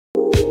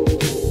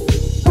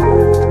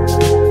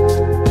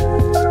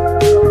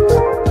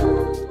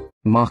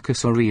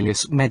Marcus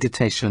Aurelius.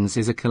 Meditations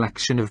is a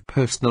collection of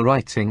personal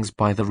writings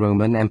by the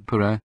Roman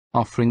emperor,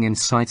 offering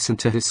insights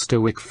into his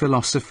Stoic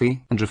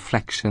philosophy and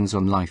reflections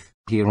on life.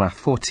 Here are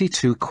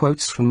 42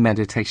 quotes from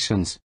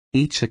Meditations,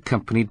 each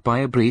accompanied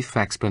by a brief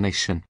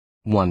explanation.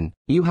 1.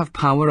 You have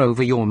power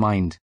over your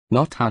mind,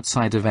 not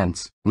outside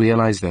events.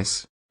 Realize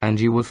this, and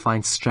you will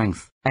find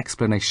strength.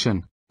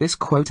 Explanation. This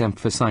quote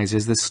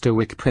emphasizes the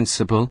Stoic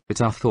principle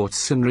that our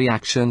thoughts and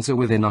reactions are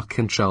within our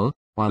control,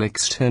 while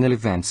external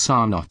events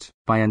are not.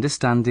 By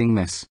understanding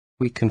this,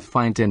 we can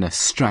find inner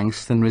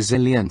strength and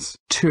resilience.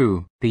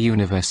 2. The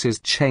universe is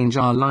change.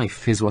 Our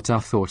life is what our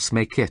thoughts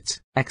make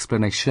it.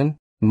 Explanation.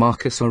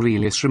 Marcus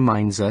Aurelius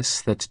reminds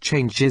us that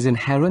change is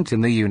inherent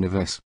in the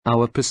universe.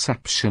 Our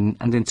perception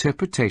and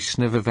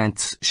interpretation of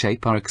events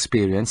shape our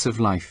experience of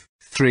life.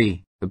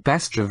 3. The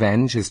best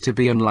revenge is to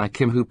be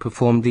unlike him who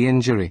performed the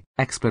injury.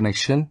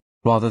 Explanation.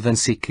 Rather than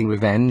seeking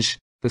revenge,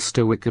 the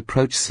Stoic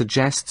approach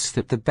suggests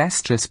that the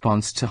best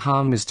response to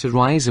harm is to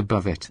rise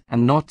above it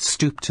and not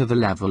stoop to the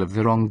level of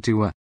the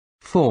wrongdoer.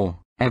 4.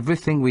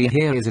 Everything we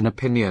hear is an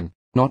opinion,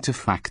 not a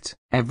fact.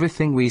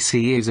 Everything we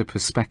see is a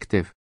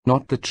perspective,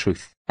 not the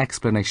truth.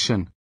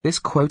 Explanation. This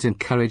quote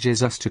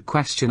encourages us to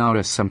question our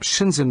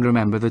assumptions and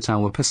remember that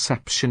our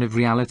perception of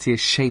reality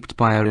is shaped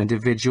by our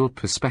individual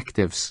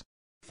perspectives.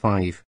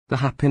 5. The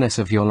happiness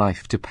of your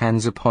life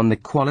depends upon the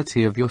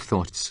quality of your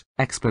thoughts.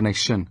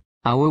 Explanation.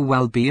 Our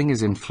well-being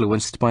is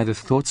influenced by the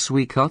thoughts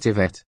we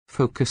cultivate.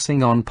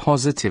 Focusing on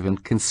positive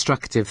and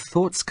constructive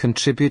thoughts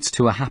contributes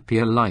to a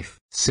happier life.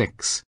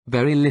 6.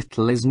 Very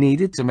little is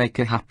needed to make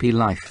a happy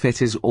life.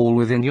 It is all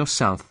within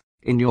yourself,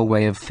 in your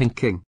way of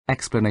thinking.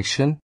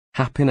 Explanation.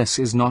 Happiness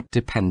is not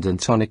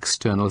dependent on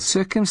external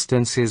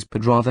circumstances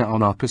but rather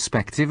on our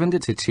perspective and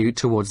attitude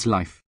towards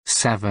life.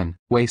 7.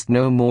 Waste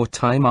no more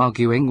time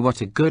arguing what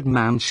a good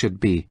man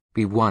should be.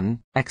 Be one.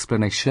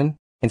 Explanation.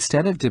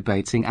 Instead of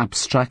debating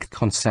abstract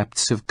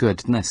concepts of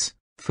goodness,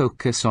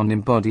 focus on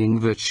embodying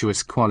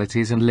virtuous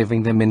qualities and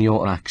living them in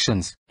your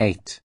actions.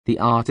 8. The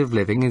art of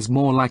living is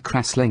more like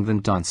wrestling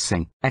than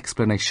dancing.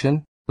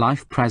 Explanation.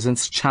 Life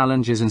presents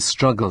challenges and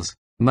struggles,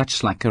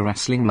 much like a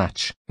wrestling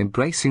match.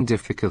 Embracing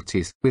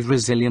difficulties with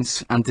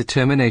resilience and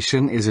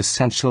determination is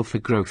essential for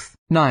growth.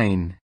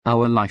 9.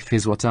 Our life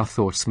is what our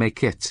thoughts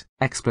make it.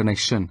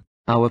 Explanation.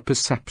 Our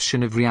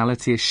perception of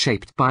reality is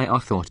shaped by our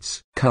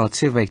thoughts.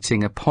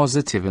 Cultivating a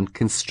positive and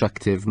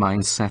constructive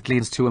mindset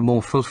leads to a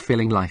more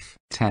fulfilling life.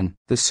 10.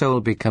 The soul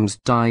becomes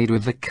dyed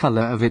with the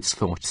color of its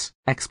thoughts.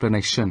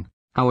 Explanation.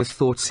 Our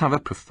thoughts have a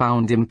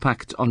profound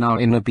impact on our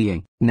inner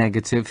being.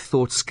 Negative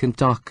thoughts can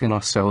darken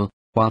our soul,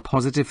 while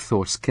positive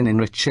thoughts can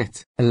enrich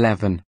it.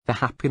 11. The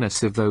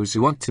happiness of those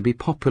who want to be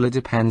popular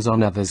depends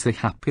on others. The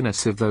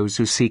happiness of those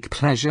who seek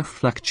pleasure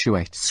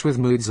fluctuates with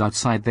moods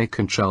outside their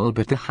control,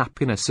 but the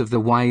happiness of the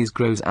wise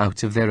grows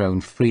out of their own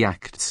free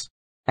acts.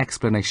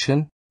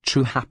 Explanation.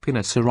 True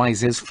happiness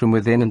arises from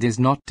within and is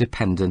not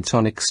dependent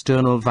on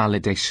external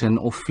validation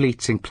or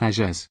fleeting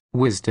pleasures.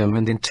 Wisdom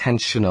and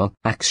intentional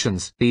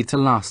actions lead to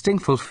lasting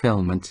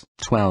fulfillment.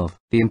 12.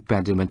 The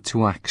impediment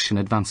to action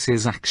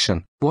advances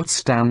action. What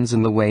stands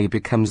in the way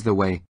becomes the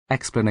way.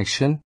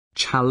 Explanation.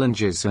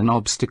 Challenges and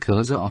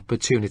obstacles are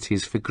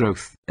opportunities for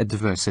growth.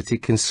 Adversity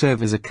can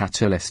serve as a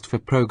catalyst for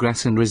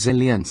progress and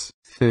resilience.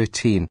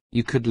 13.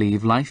 You could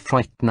leave life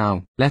right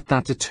now. Let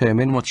that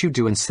determine what you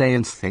do and say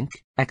and think.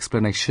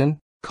 Explanation.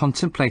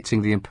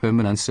 Contemplating the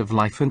impermanence of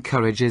life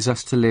encourages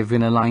us to live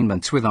in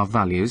alignment with our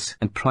values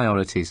and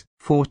priorities.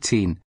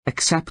 14.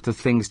 Accept the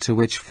things to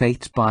which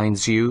fate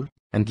binds you,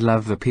 and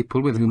love the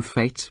people with whom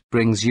fate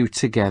brings you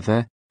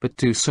together, but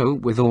do so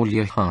with all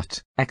your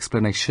heart.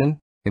 Explanation.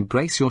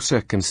 Embrace your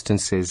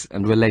circumstances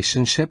and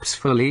relationships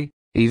fully,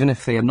 even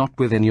if they are not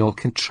within your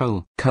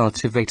control.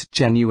 Cultivate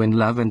genuine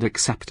love and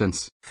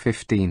acceptance.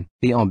 15.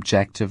 The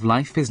object of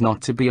life is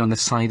not to be on the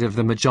side of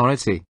the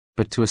majority,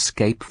 but to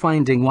escape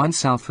finding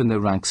oneself in the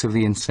ranks of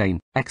the insane.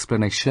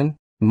 Explanation.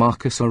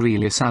 Marcus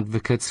Aurelius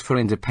advocates for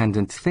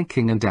independent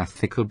thinking and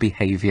ethical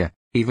behavior,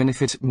 even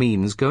if it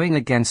means going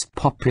against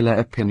popular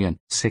opinion.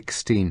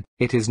 16.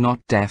 It is not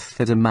death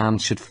that a man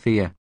should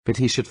fear, but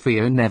he should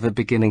fear never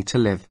beginning to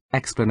live.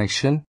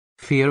 Explanation.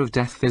 Fear of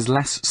death is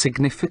less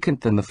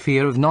significant than the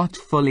fear of not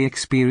fully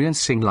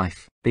experiencing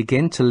life.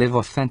 Begin to live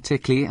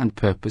authentically and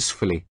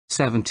purposefully.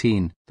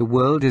 17. The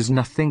world is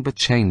nothing but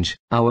change.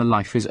 Our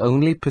life is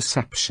only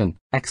perception.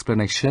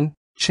 Explanation.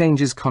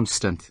 Change is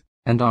constant,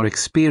 and our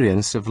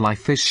experience of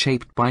life is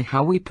shaped by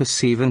how we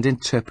perceive and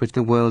interpret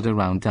the world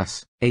around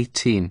us.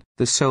 18.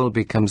 The soul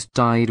becomes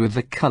dyed with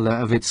the color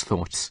of its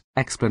thoughts.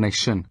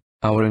 Explanation.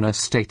 Our inner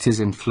state is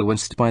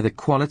influenced by the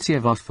quality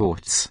of our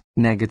thoughts.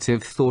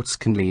 Negative thoughts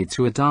can lead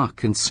to a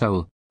darkened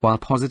soul, while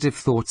positive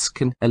thoughts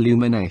can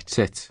illuminate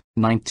it.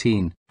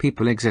 19.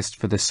 People exist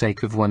for the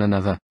sake of one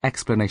another.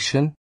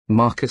 Explanation.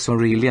 Marcus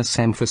Aurelius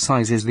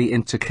emphasizes the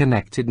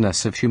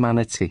interconnectedness of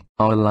humanity.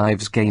 Our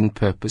lives gain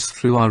purpose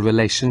through our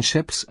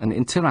relationships and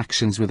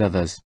interactions with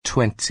others.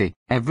 20.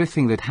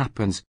 Everything that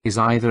happens is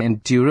either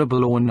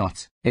endurable or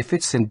not. If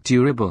it's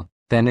endurable,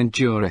 then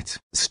endure it.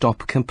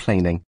 Stop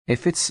complaining.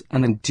 If it's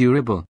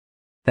unendurable,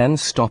 then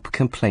stop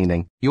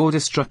complaining. Your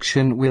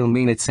destruction will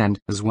mean its end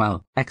as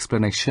well.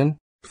 Explanation: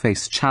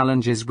 face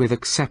challenges with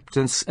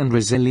acceptance and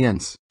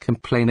resilience.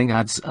 Complaining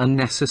adds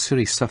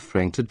unnecessary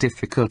suffering to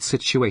difficult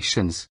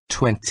situations.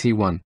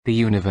 21. The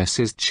universe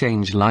is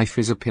change, life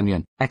is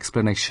opinion.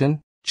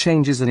 Explanation: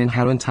 change is an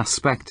inherent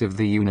aspect of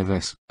the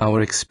universe.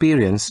 Our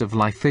experience of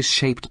life is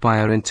shaped by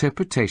our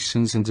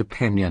interpretations and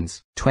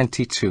opinions.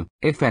 22.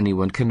 If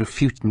anyone can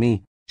refute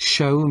me,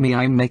 show me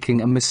I'm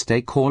making a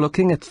mistake or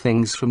looking at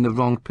things from the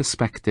wrong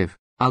perspective,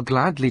 I'll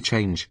gladly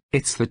change.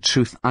 It's the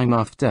truth I'm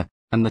after,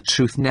 and the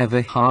truth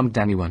never harmed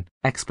anyone.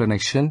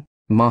 Explanation: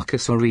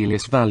 Marcus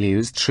Aurelius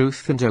values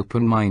truth and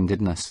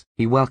open-mindedness.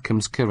 He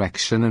welcomes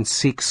correction and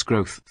seeks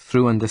growth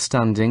through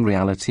understanding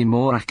reality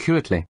more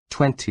accurately.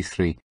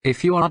 23.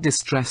 If you are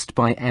distressed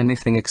by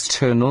anything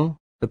external,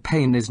 the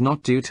pain is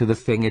not due to the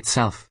thing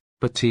itself,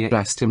 but to your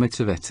estimate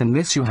of it, and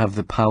this you have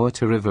the power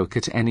to revoke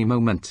at any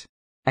moment.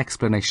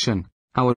 Explanation: